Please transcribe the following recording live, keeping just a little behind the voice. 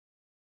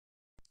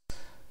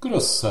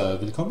Grüß,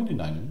 willkommen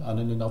in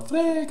einen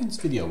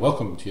aufregendes video.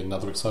 Welcome to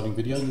another exciting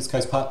video, in this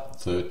case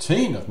part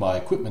 13 of my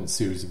equipment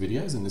series of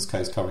videos, in this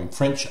case covering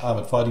French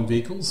armoured fighting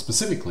vehicles,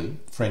 specifically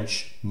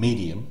French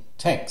medium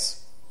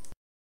tanks.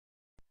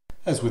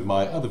 As with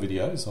my other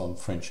videos on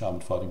French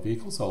armoured fighting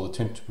vehicles, I'll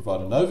attempt to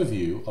provide an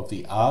overview of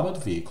the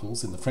armoured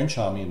vehicles in the French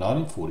Army in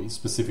 1940,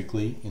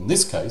 specifically, in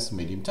this case,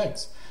 medium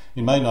tanks.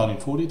 In May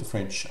 1940, the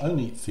French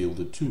only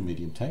fielded 2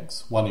 medium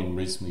tanks, one in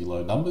reasonably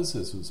low numbers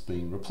as was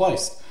being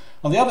replaced.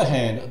 On the other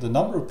hand, the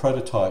number of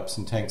prototypes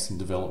and tanks in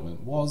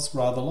development was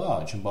rather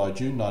large, and by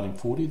June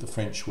 1940 the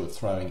French were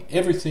throwing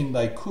everything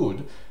they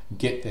could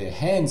get their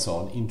hands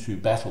on into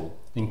battle,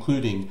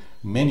 including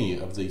many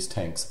of these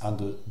tanks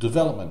under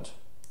development.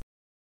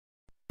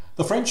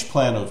 The French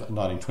plan of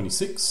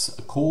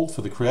 1926 called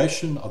for the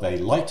creation of a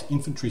light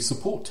infantry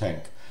support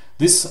tank.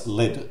 This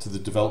led to the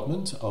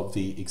development of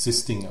the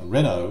existing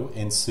Renault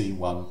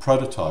NC1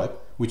 prototype,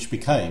 which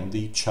became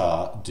the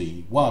Char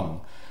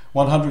D1.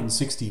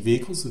 160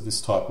 vehicles of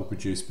this type were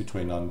produced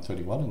between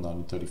 1931 and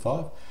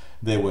 1935.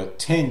 There were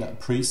 10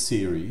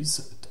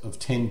 pre-series of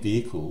 10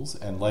 vehicles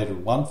and later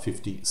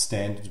 150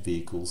 standard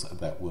vehicles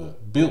that were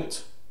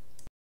built.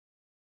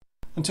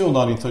 Until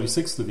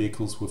 1936, the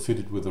vehicles were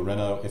fitted with the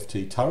Renault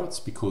FT turrets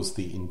because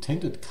the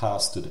intended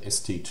casted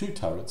ST2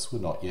 turrets were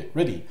not yet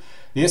ready.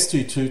 The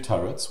ST2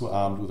 turrets were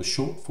armed with a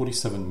short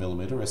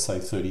 47mm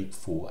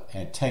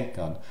SA-34 tank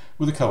gun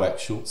with a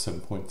coaxial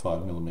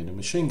 7.5mm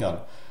machine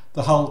gun.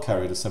 The hull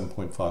carried a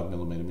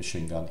 7.5mm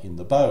machine gun in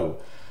the bow.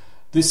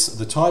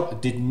 The type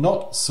did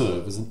not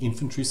serve as an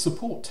infantry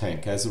support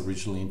tank as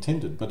originally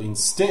intended, but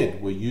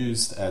instead were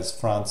used as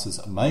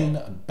France's main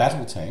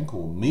battle tank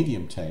or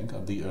medium tank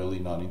of the early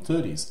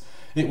 1930s.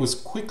 It was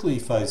quickly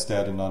phased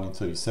out in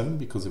 1937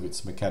 because of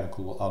its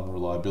mechanical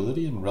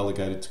unreliability and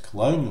relegated to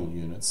colonial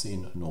units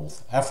in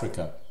North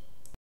Africa.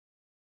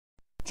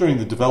 During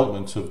the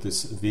development of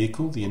this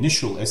vehicle, the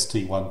initial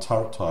ST1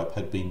 turret type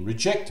had been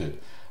rejected,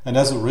 and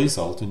as a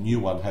result a new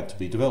one had to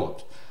be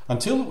developed.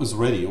 Until it was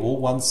ready,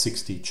 all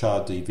 160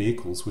 Char D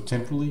vehicles were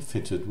temporarily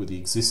fitted with the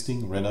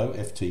existing Renault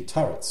FT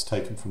turrets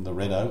taken from the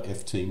Renault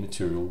FT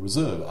material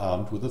reserve,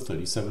 armed with a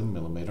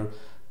 37mm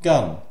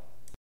gun.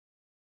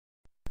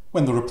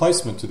 When the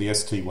replacement to the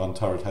ST1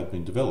 turret had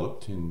been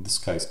developed, in this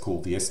case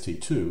called the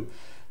ST2,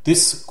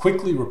 this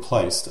quickly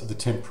replaced the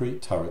temporary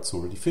turrets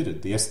already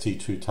fitted. The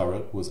ST2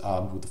 turret was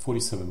armed with a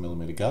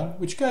 47mm gun,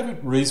 which gave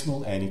it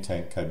reasonable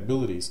anti-tank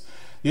capabilities.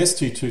 The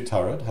ST2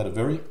 turret had a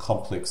very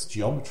complex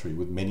geometry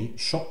with many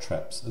shot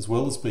traps, as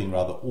well as being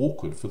rather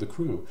awkward for the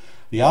crew.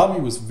 The Army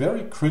was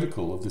very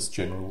critical of this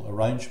general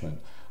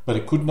arrangement, but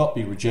it could not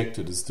be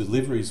rejected as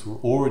deliveries were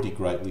already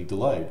greatly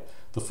delayed.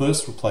 The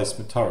first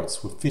replacement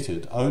turrets were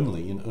fitted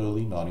only in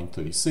early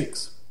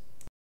 1936.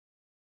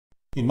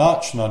 In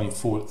March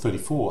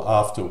 1934,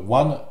 after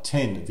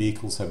 110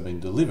 vehicles had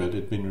been delivered, it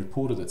had been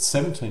reported that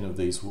 17 of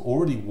these were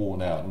already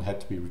worn out and had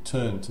to be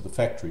returned to the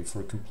factory for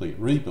a complete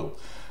rebuild.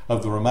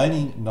 Of the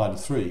remaining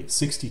 93,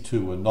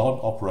 62 were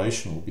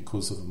non-operational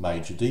because of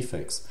major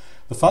defects.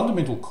 The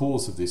fundamental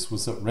cause of this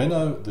was that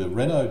the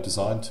Renault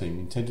design team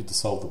intended to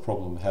solve the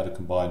problem of how to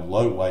combine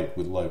low weight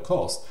with low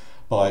cost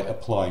by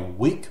applying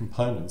weak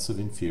components of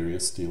inferior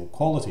steel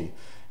quality.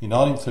 In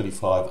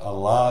 1935, a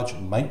large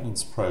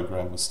maintenance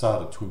program was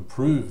started to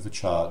improve the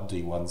Char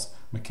D1's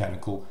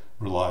mechanical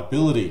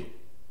reliability.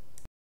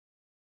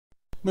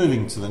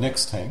 Moving to the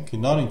next tank,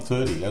 in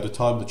 1930, at a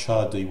time the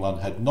Char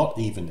D1 had not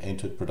even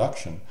entered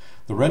production,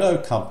 the Renault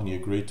company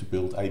agreed to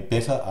build a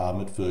better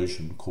armoured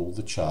version called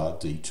the Char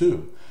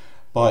D2.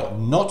 By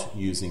not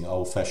using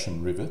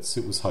old-fashioned rivets,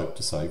 it was hoped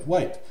to save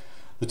weight.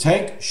 The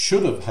tank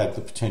should have had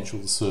the potential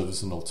to serve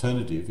as an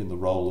alternative in the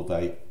role of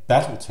a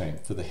battle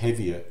tank for the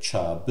heavier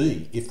Char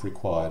B, if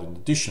required in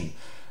addition.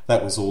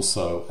 That was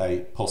also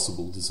a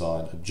possible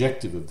design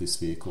objective of this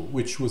vehicle,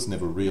 which was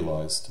never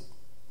realised.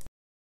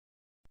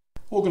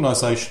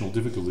 Organisational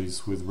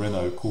difficulties with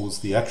Renault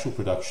caused the actual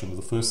production of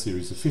the first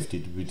series of 50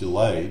 to be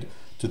delayed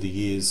to the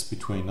years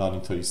between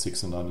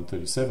 1936 and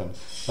 1937.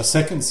 A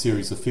second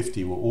series of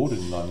 50 were ordered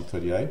in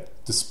 1938,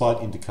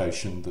 despite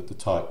indication that the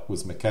type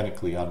was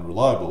mechanically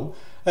unreliable,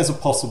 as a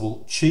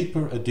possible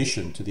cheaper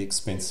addition to the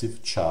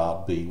expensive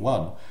Char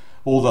B1,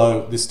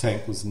 although this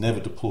tank was never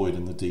deployed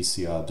in the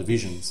DCR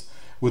divisions.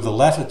 With the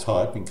latter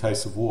type, in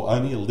case of war,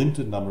 only a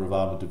limited number of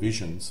armoured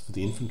divisions for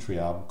the infantry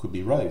arm could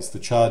be raised. The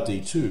Char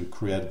D2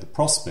 created the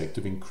prospect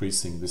of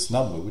increasing this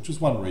number, which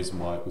was one reason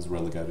why it was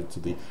relegated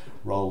to the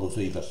role of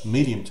either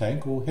medium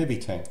tank or heavy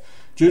tank.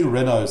 Due to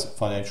Renault's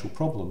financial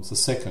problems, the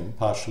second,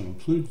 partially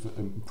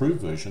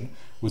improved version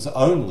was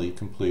only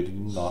completed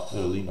in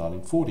early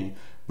 1940,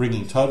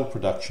 bringing total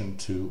production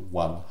to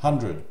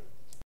 100.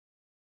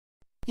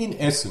 In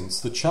essence,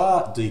 the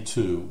Char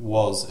D2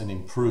 was an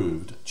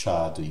improved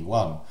Char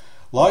D1.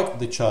 Like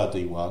the Char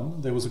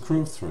D1, there was a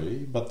crew of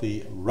 3, but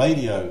the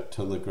radio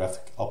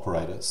telegraphic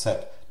operator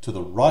sat to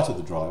the right of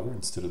the driver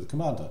instead of the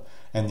commander,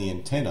 and the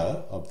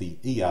antenna of the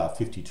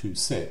ER-52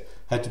 set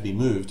had to be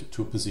moved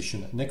to a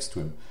position next to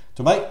him.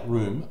 To make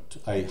room,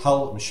 a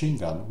Hull machine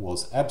gun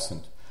was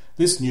absent.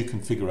 This new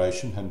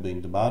configuration had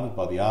been demanded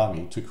by the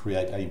Army to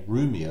create a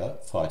roomier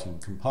fighting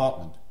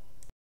compartment.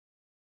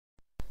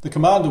 The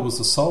commander was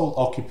the sole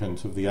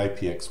occupant of the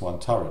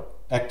APX-1 turret,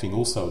 acting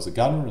also as a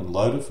gunner and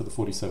loader for the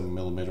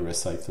 47mm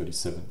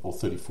SA-37 or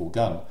 34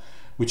 gun,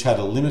 which had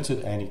a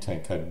limited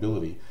anti-tank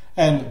capability,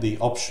 and the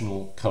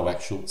optional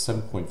coaxial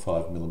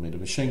 7.5mm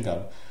machine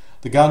gun.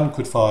 The gun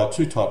could fire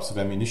two types of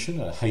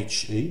ammunition, a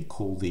HE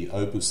called the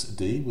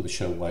Obus-D with a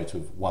shell weight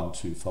of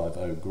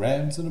 1250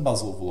 grams and a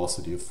muzzle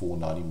velocity of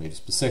 490 metres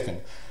per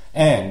second,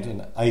 and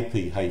an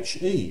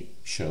APHE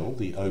shell,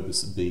 the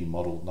Obus-B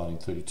model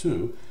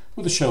 1932,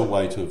 with a shell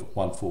weight of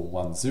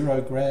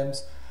 1410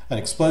 grams, an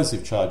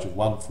explosive charge of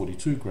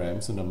 142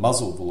 grams and a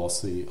muzzle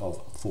velocity of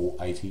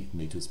 480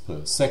 metres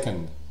per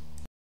second.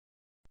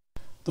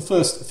 The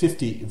first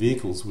 50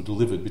 vehicles were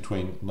delivered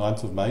between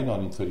 9th of May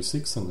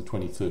 1936 and the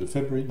 23rd of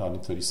February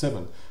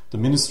 1937. The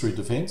Ministry of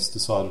Defence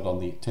decided on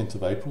the 10th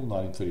of April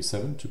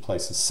 1937 to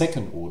place a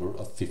second order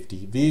of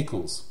 50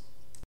 vehicles.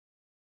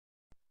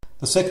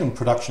 The second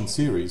production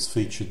series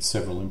featured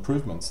several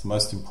improvements. The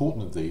most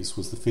important of these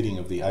was the fitting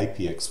of the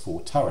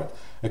APX-4 turret,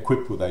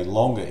 equipped with a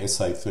longer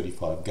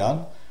SA-35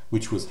 gun,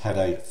 which had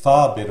a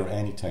far better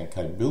anti-tank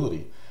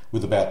capability,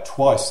 with about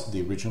twice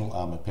the original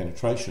armour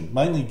penetration,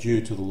 mainly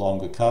due to the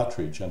longer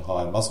cartridge and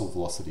higher muzzle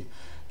velocity.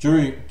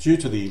 Due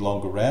to the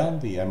longer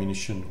round, the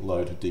ammunition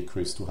load had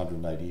decreased to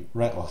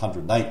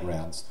 108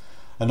 rounds.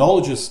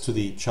 Analogous to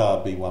the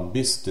Char B1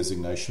 bis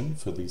designation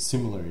for the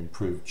similar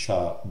improved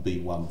Char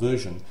B1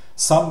 version,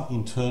 some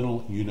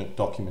internal unit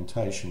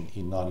documentation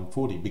in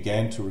 1940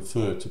 began to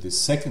refer to this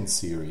second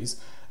series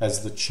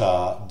as the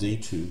Char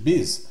D2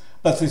 bis,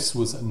 but this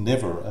was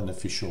never an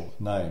official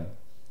name.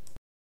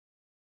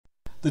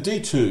 The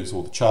D2s,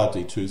 or the Char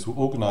D2s, were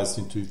organised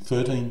into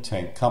 13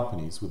 tank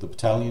companies, with a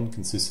battalion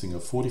consisting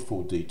of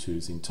 44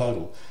 D2s in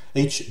total.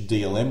 Each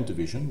DLM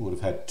division would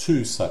have had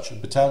 2 such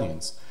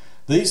battalions.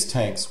 These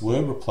tanks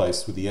were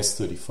replaced with the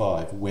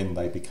S-35 when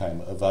they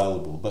became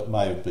available, but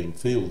may have been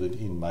fielded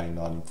in May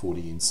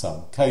 1940 in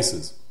some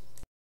cases.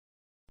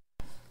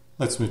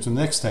 Let's move to the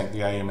next tank, the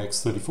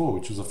AMX-34,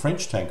 which was a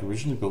French tank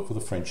originally built for the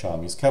French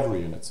Army's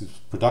cavalry units. Its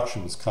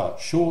production was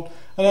cut short,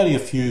 and only a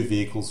few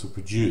vehicles were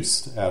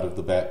produced out of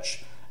the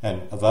batch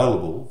and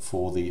available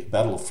for the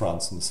Battle of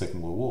France in the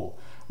Second World War.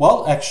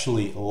 While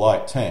actually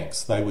light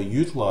tanks, they were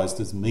utilised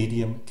as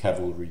medium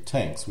cavalry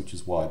tanks, which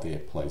is why they're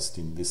placed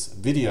in this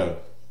video.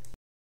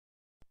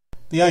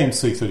 The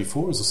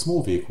AMC-34 is a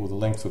small vehicle with a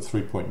length of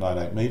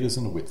 3.98 metres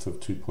and a width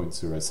of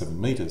 2.07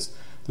 metres.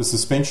 The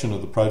suspension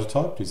of the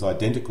prototype is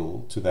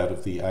identical to that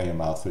of the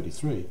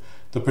AMR-33.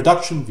 The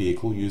production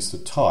vehicle used a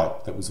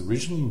type that was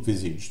originally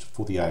envisaged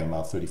for the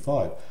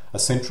AMR-35, a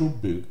central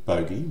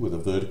bogie with a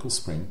vertical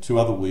spring, 2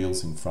 other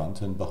wheels in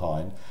front and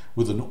behind,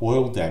 with an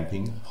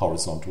oil-damping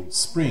horizontal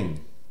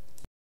spring.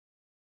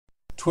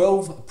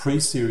 12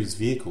 pre-series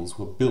vehicles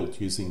were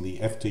built using the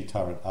FT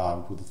turret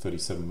armed with a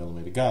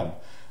 37mm gun.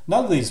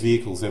 None of these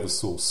vehicles ever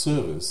saw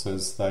service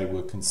as they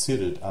were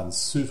considered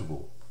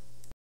unsuitable.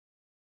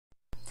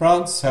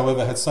 France,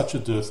 however, had such a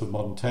dearth of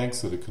modern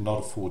tanks that it could not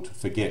afford to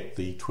forget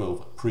the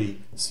 12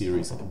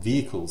 pre-series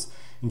vehicles.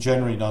 In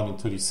January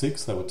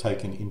 1936, they were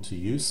taken into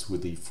use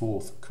with the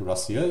 4th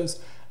Cuirassiers,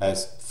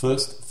 as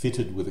first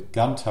fitted with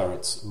gun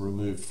turrets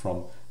removed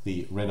from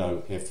the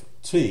Renault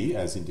FT,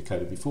 as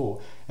indicated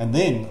before, and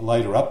then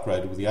later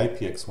upgraded with the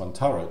APX-1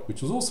 turret,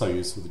 which was also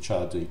used for the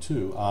Char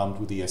D2, armed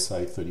with the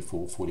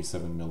SA-34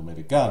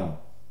 47mm gun.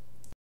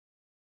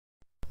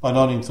 By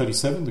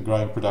 1937, the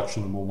growing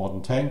production of more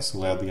modern tanks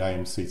allowed the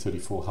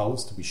AMC-34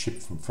 hulls to be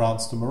shipped from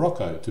France to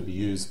Morocco to be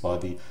used by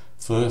the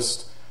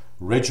 1st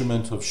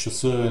Regiment of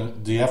Chasseurs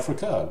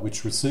d'Afrique,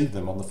 which received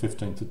them on the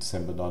 15th of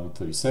December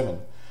 1937.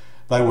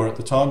 They were at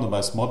the time the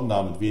most modern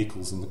armoured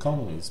vehicles in the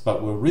colonies,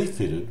 but were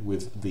refitted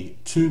with the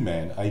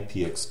 2-man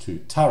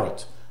APX-2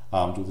 turret,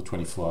 armed with a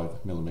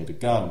 25mm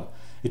gun.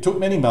 It took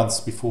many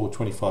months before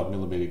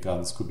 25mm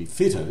guns could be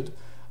fitted.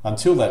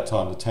 Until that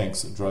time, the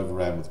tanks drove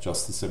around with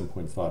just the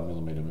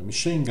 7.5mm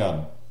machine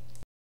gun.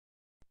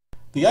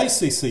 The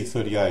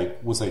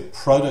ACC-38 was a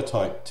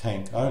prototype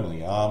tank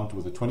only, armed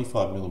with a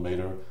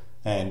 25mm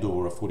and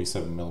or a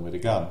 47mm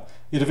gun.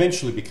 It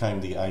eventually became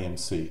the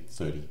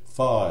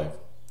AMC-35.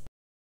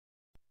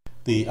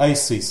 The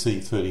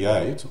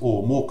ACC-38,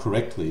 or more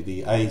correctly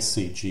the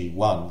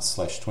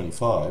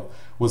ACG-1/25,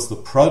 was the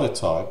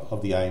prototype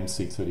of the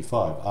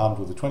AMC-35, armed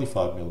with a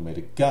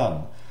 25mm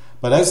gun.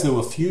 But as there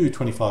were few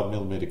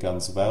 25mm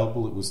guns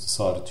available, it was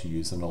decided to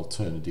use an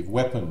alternative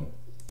weapon.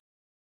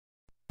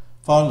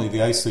 Finally,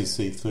 the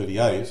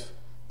ACC-38,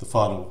 the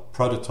final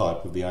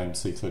prototype of the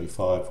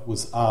AMC-35,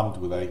 was armed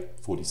with a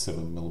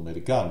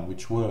 47mm gun,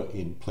 which were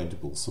in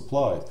plentiful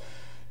supply.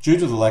 Due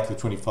to the lack of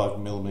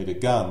 25mm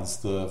guns,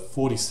 the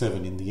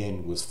 47 in the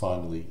end was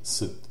finally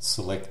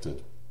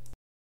selected.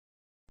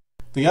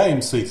 The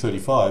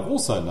AMC-35,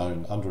 also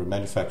known under a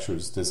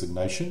manufacturer's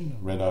designation,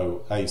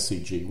 Renault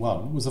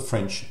ACG-1, was a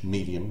French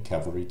medium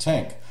cavalry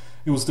tank.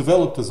 It was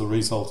developed as a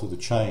result of the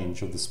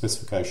change of the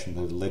specification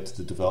that had led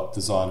to the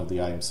design of the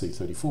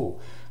AMC-34,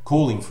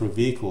 calling for a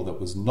vehicle that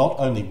was not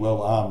only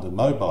well armed and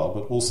mobile,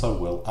 but also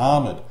well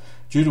armoured.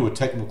 Due to a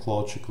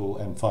technological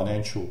and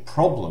financial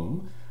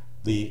problem,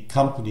 the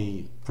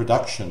company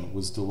production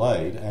was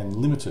delayed and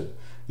limited.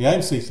 The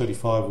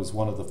AMC-35 was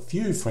one of the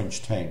few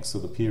French tanks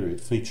of the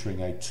period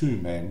featuring a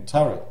two-man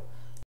turret.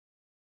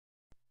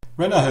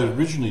 Renault had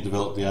originally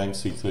developed the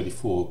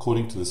AMC-34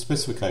 according to the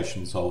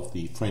specifications of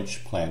the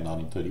French Plan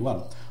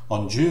 1931.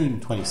 On June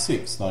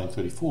 26,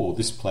 1934,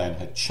 this plan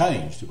had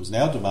changed. It was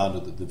now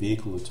demanded that the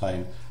vehicle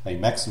attain a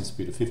maximum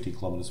speed of 50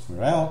 km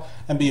per hour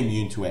and be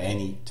immune to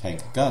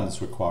anti-tank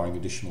guns, requiring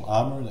additional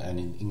armour and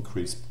an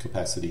increased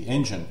capacity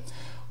engine.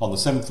 On the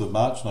 7th of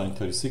March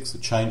 1936, a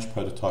changed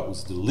prototype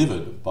was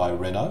delivered by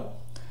Renault,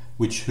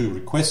 who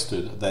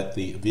requested that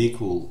the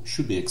vehicle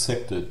should be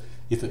accepted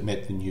if it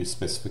met the new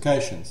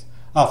specifications.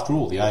 After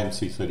all, the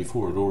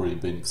AMC-34 had already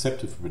been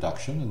accepted for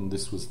production, and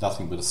this was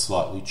nothing but a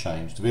slightly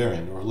changed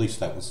variant, or at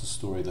least that was the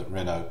story that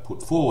Renault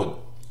put forward.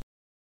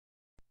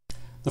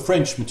 The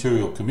French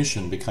Material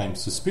Commission became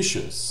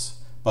suspicious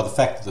by the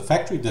fact that the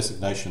factory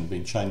designation had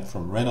been changed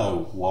from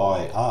Renault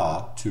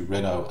YR to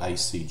Renault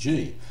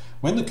ACG.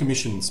 When the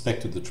Commission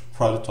inspected the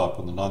prototype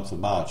on the 9th of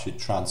March, it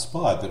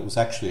transpired that it was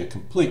actually a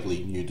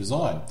completely new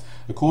design.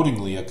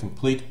 Accordingly, a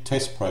complete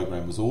test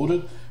program was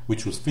ordered,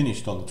 which was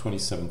finished on the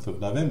 27th of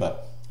November.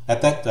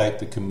 At that date,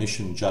 the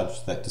Commission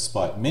judged that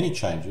despite many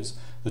changes,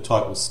 the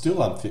type was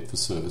still unfit for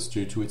service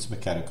due to its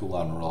mechanical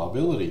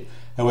unreliability.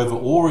 However,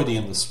 already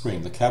in the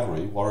spring, the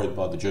cavalry, worried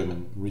by the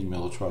German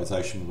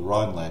remilitarisation of the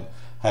Rhineland,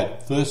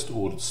 had first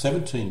ordered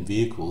 17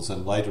 vehicles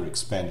and later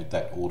expanded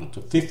that order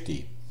to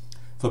 50.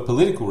 For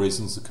political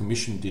reasons, the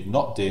Commission did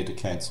not dare to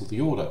cancel the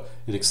order.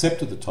 It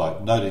accepted the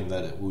type, noting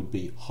that it would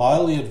be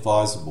highly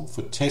advisable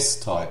for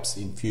test types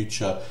in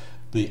future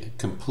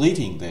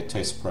completing their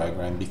test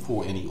program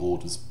before any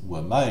orders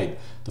were made.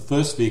 The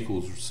first vehicle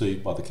was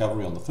received by the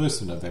cavalry on the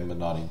 1st of November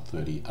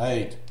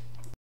 1938.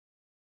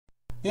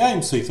 The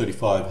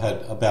AMC-35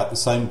 had about the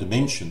same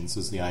dimensions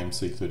as the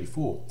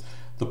AMC-34.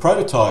 The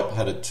prototype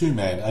had a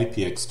two-man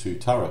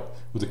APX-2 turret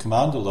with a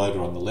commander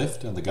loader on the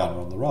left and the gunner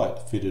on the right,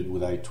 fitted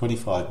with a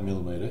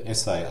 25mm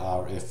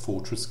SARF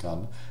Fortress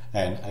gun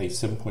and a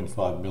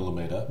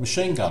 7.5mm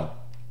machine gun.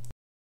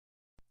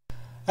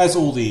 As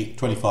all the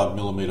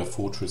 25mm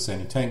Fortress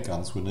anti-tank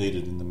guns were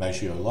needed in the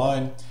Maggio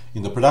line,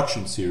 in the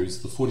production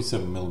series the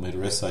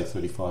 47mm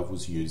SA-35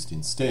 was used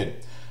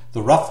instead.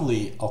 The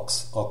roughly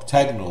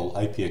octagonal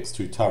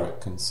APX-2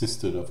 turret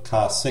consisted of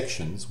cast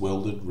sections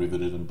welded,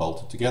 riveted and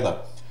bolted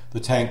together.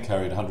 The tank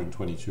carried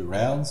 122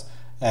 rounds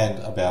and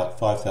about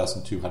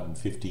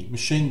 5,250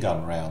 machine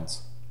gun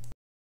rounds.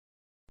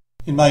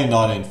 In May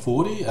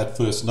 1940, at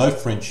first no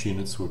French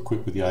units were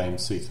equipped with the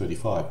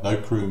AMC-35. No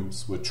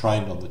crews were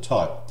trained on the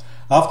type.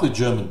 After the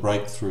German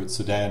breakthrough at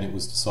Sedan, it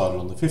was decided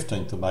on the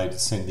 15th of May to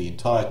send the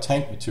entire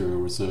tank material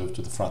reserve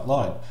to the front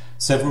line.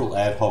 Several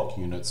ad hoc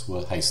units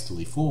were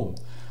hastily formed.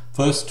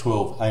 First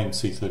 12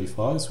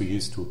 AMC-35s were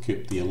used to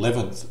equip the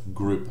 11th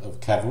group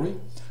of cavalry.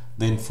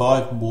 Then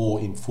 5 more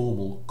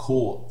informal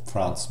Corps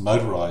France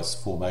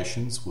motorised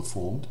formations were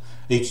formed,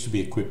 each to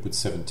be equipped with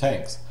 7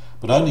 tanks.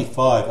 But only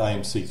 5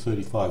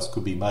 AMC-35s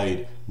could be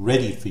made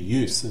ready for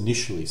use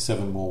initially.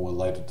 7 more were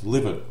later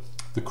delivered.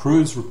 The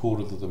crews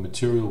reported that the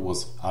material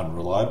was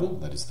unreliable,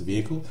 that is the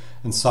vehicle,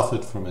 and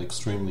suffered from an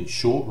extremely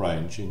short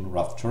range in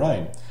rough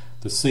terrain.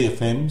 The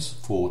CFMs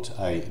fought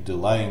a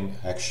delaying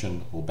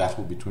action or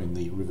battle between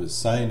the rivers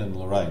Seine and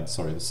Lorraine.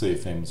 The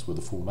CFMs were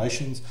the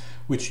formations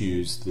which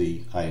used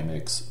the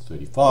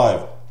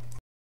AMX-35.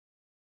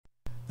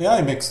 The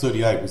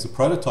AMX-38 was a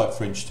prototype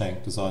French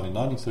tank designed in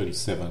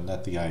 1937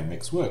 at the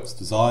AMX Works,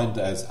 designed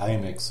as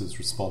AMX's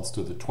response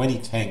to the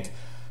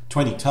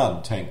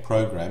 20-ton tank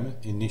program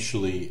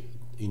initially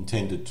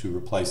intended to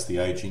replace the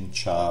aging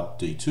Char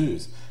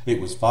D2s. It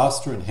was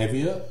faster and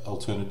heavier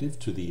alternative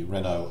to the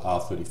Renault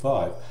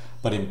R35,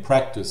 but in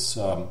practice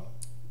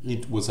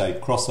it was a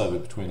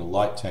crossover between a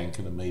light tank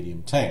and a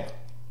medium tank.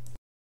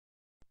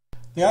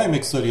 The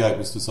AMX-38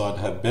 was designed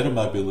to have better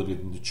mobility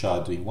than the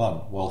Char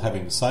D1 while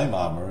having the same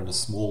armour and a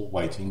small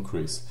weight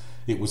increase.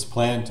 It was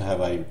planned to have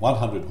a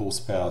 100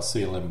 horsepower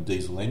CLM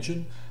diesel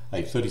engine,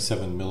 a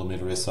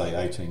 37mm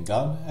SA-18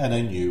 gun and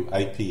a new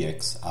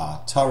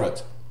APX-R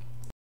turret.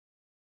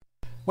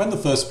 When the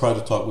first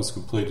prototype was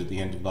completed at the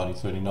end of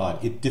 1939,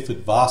 it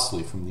differed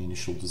vastly from the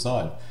initial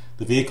design.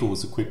 The vehicle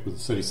was equipped with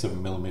a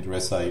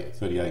 37mm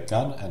SA-38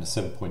 gun and a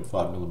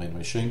 7.5mm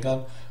machine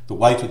gun. The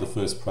weight of the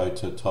first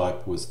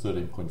prototype was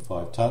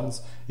 13.5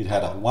 tonnes. It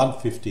had a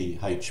 150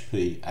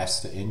 HP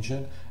Aster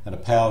engine and a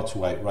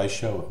power-to-weight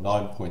ratio of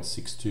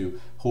 9.62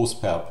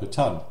 horsepower per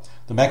tonne.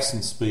 The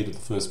maximum speed of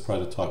the first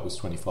prototype was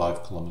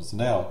 25 km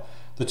an hour.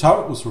 The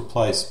turret was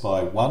replaced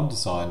by one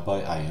designed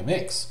by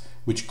AMX,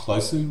 which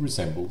closely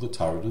resembled the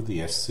turret of the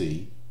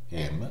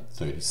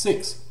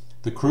FCM-36.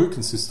 The crew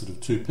consisted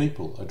of 2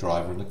 people, a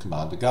driver and a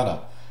commander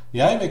gunner. The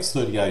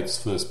AMX-38's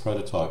first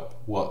prototype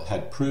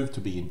had proved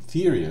to be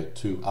inferior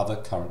to other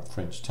current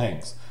French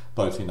tanks.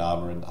 both in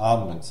armour and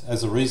armaments.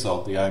 As a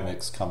result, the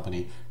AMX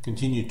company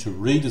continued to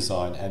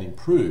redesign and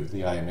improve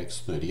the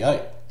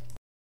AMX-38.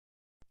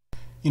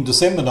 In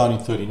December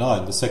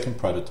 1939, the second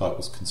prototype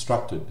was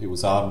constructed. It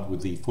was armed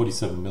with the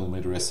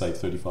 47mm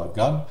SA-35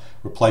 gun,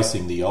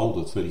 replacing the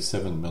older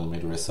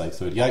 37mm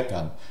SA-38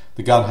 gun.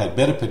 The gun had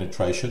better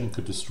penetration and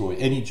could destroy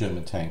any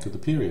German tank of the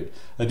period.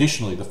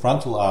 Additionally, the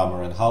frontal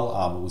armour and hull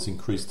armour was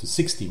increased to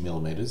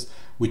 60mm,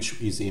 which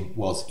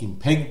was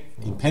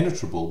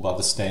impenetrable by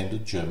the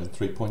standard German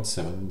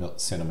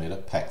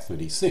 3.7cm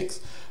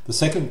PaK-36. The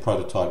second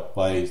prototype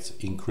weight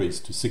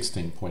increased to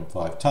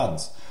 16.5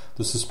 tonnes.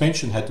 The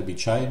suspension had to be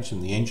changed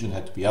and the engine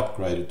had to be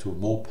upgraded to a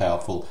more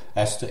powerful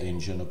Aster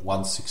engine of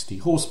 160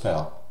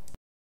 horsepower.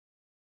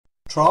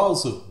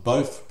 Trials of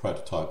both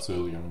prototypes,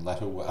 earlier and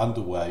latter, were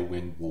underway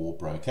when war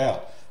broke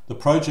out. The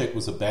project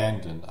was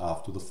abandoned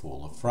after the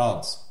fall of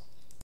France.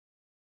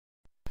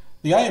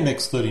 The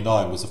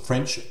AMX-39 was a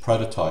French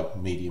prototype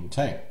medium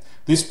tank.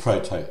 This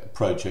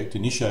project,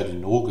 initiated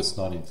in August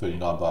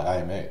 1939 by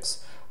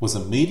AMX, was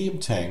a medium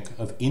tank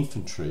of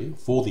infantry,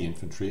 for the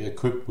infantry,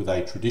 equipped with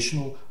a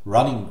traditional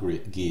running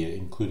gear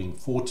including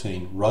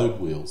 14 road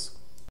wheels.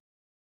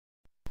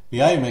 The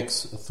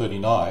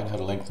AMX-39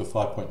 had a length of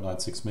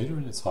 5.96 metre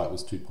and its height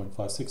was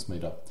 2.56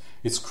 metre.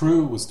 Its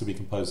crew was to be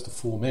composed of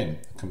 4 men,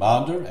 a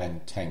commander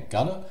and tank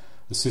gunner,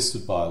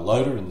 assisted by a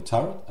loader in the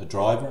turret, a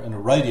driver and a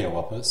radio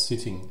operator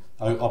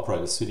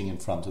sitting in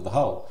front of the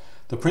hull.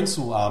 The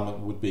principal armament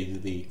would be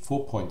the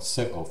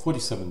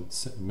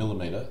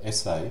 47mm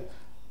SA,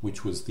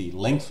 which was the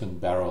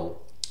lengthened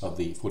barrel of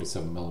the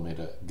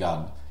 47mm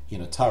gun in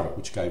a turret,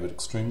 which gave it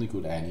extremely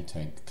good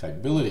anti-tank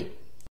capability.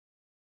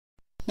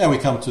 Now we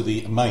come to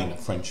the main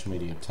French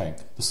medium tank.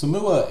 The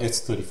Saumur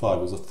S-35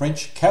 was a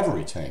French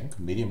cavalry tank,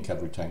 medium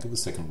cavalry tank of the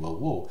Second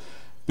World War,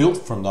 built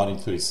from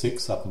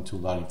 1936 up until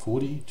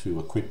 1940 to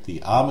equip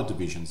the armoured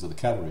divisions of the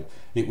cavalry.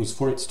 It was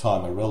for its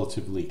time a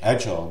relatively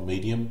agile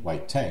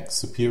medium-weight tank,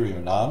 superior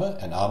in armour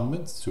and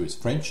armaments to its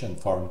French and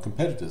foreign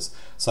competitors,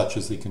 such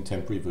as the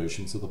contemporary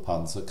versions of the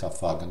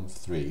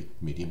Panzerkampfwagen III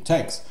medium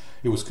tanks.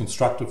 It was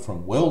constructed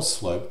from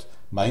well-sloped,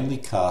 mainly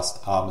cast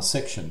armour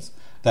sections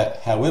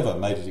that, however,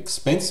 made it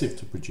expensive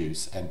to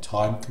produce and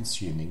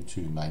time-consuming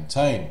to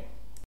maintain.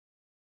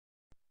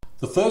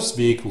 The first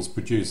vehicles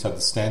produced had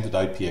the standard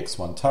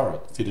APX-1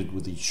 turret, fitted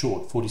with the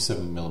short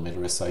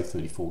 47mm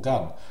SA-34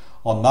 gun.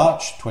 On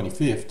March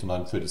 25,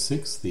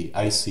 1936, the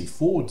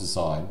AC-4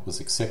 design was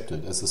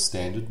accepted as the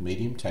standard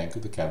medium tank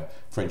of the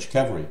French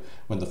cavalry,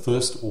 when the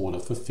first order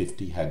for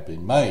 50 had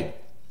been made.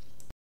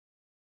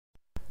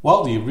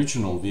 While the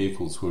original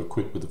vehicles were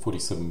equipped with the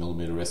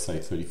 47mm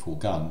SA-34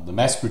 gun, the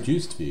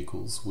mass-produced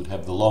vehicles would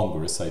have the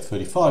longer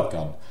SA-35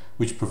 gun,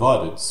 which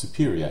provided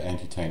superior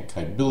anti-tank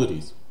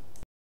capabilities.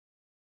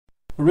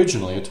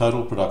 Originally, a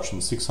total production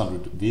of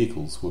 600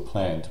 vehicles were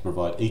planned to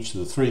provide each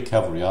of the 3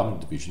 cavalry armoured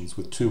divisions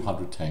with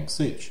 200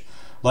 tanks each.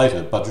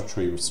 Later,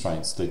 budgetary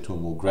restraints led to a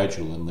more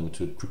gradual and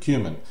limited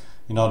procurement.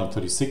 In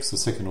 1936, the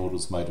second order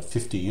was made of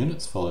 50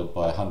 units, followed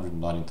by 100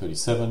 in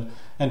 1937,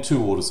 and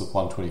 2 orders of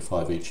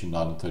 125 each in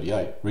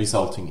 1938,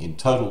 resulting in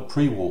total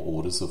pre-war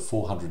orders of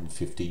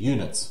 450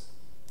 units.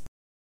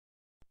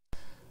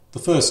 The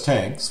first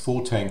tanks,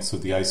 4 tanks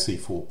of the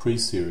AC-4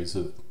 pre-series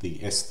of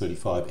the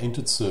S-35,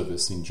 entered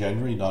service in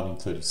January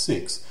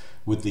 1936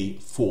 with the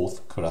 4th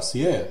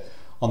Cuirassier.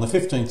 On the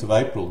 15th of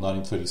April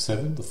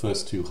 1937, the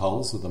first 2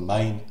 hulls of the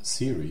main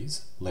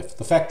series left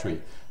the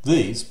factory.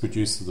 These,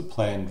 produced at the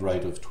planned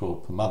rate of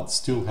 12 per month,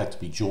 still had to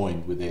be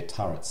joined with their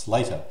turrets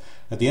later.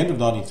 At the end of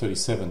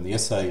 1937, the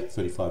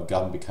SA-35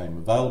 gun became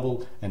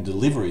available and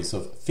deliveries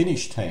of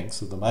finished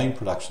tanks of the main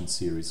production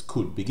series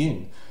could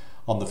begin.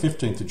 On the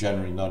 15th of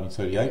January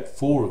 1938,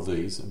 4 of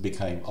these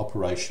became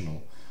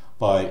operational.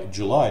 By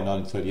July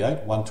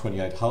 1938,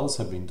 128 hulls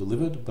had been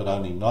delivered, but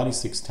only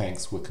 96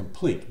 tanks were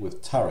complete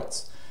with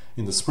turrets.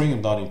 In the spring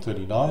of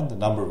 1939, the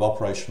number of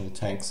operational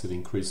tanks had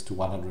increased to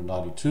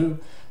 192,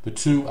 the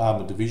 2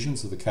 armoured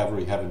divisions of the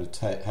cavalry having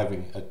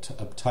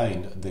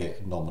obtained their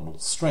nominal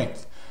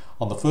strength.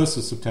 On the 1st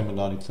of September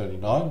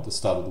 1939, the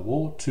start of the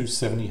war,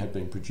 270 had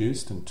been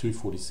produced and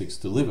 246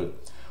 delivered.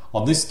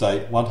 On this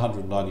date,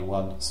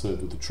 191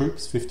 served with the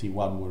troops,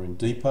 51 were in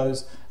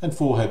depots, and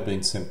 4 had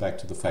been sent back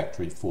to the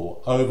factory for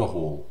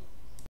overhaul.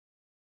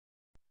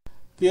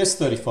 The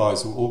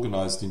S-35s were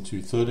organised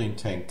into 13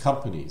 tank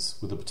companies,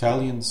 with a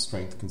battalion's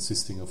strength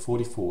consisting of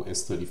 44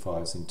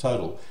 S-35s in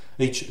total.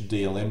 Each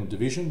DLM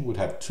division would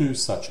have 2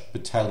 such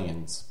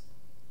battalions.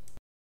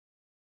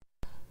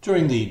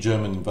 During the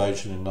German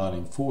invasion in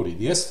 1940,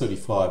 the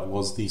S-35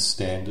 was the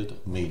standard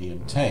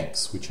medium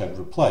tanks, which had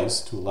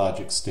replaced, to a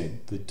large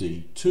extent, the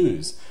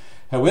D2s.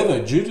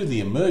 However, due to the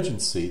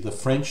emergency, the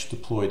French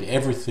deployed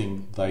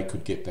everything they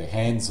could get their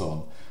hands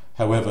on.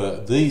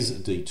 However, these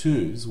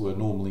D2s were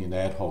normally in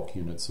ad hoc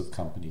units of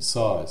company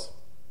size.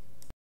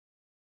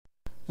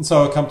 And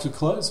so I come to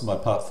close my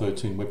Part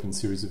 13 weapon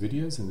series of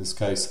videos, in this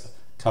case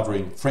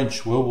covering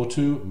French World War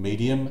II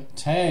medium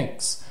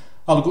tanks.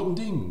 Alle guten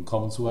Dinge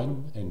kommen zu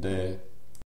einem Ende.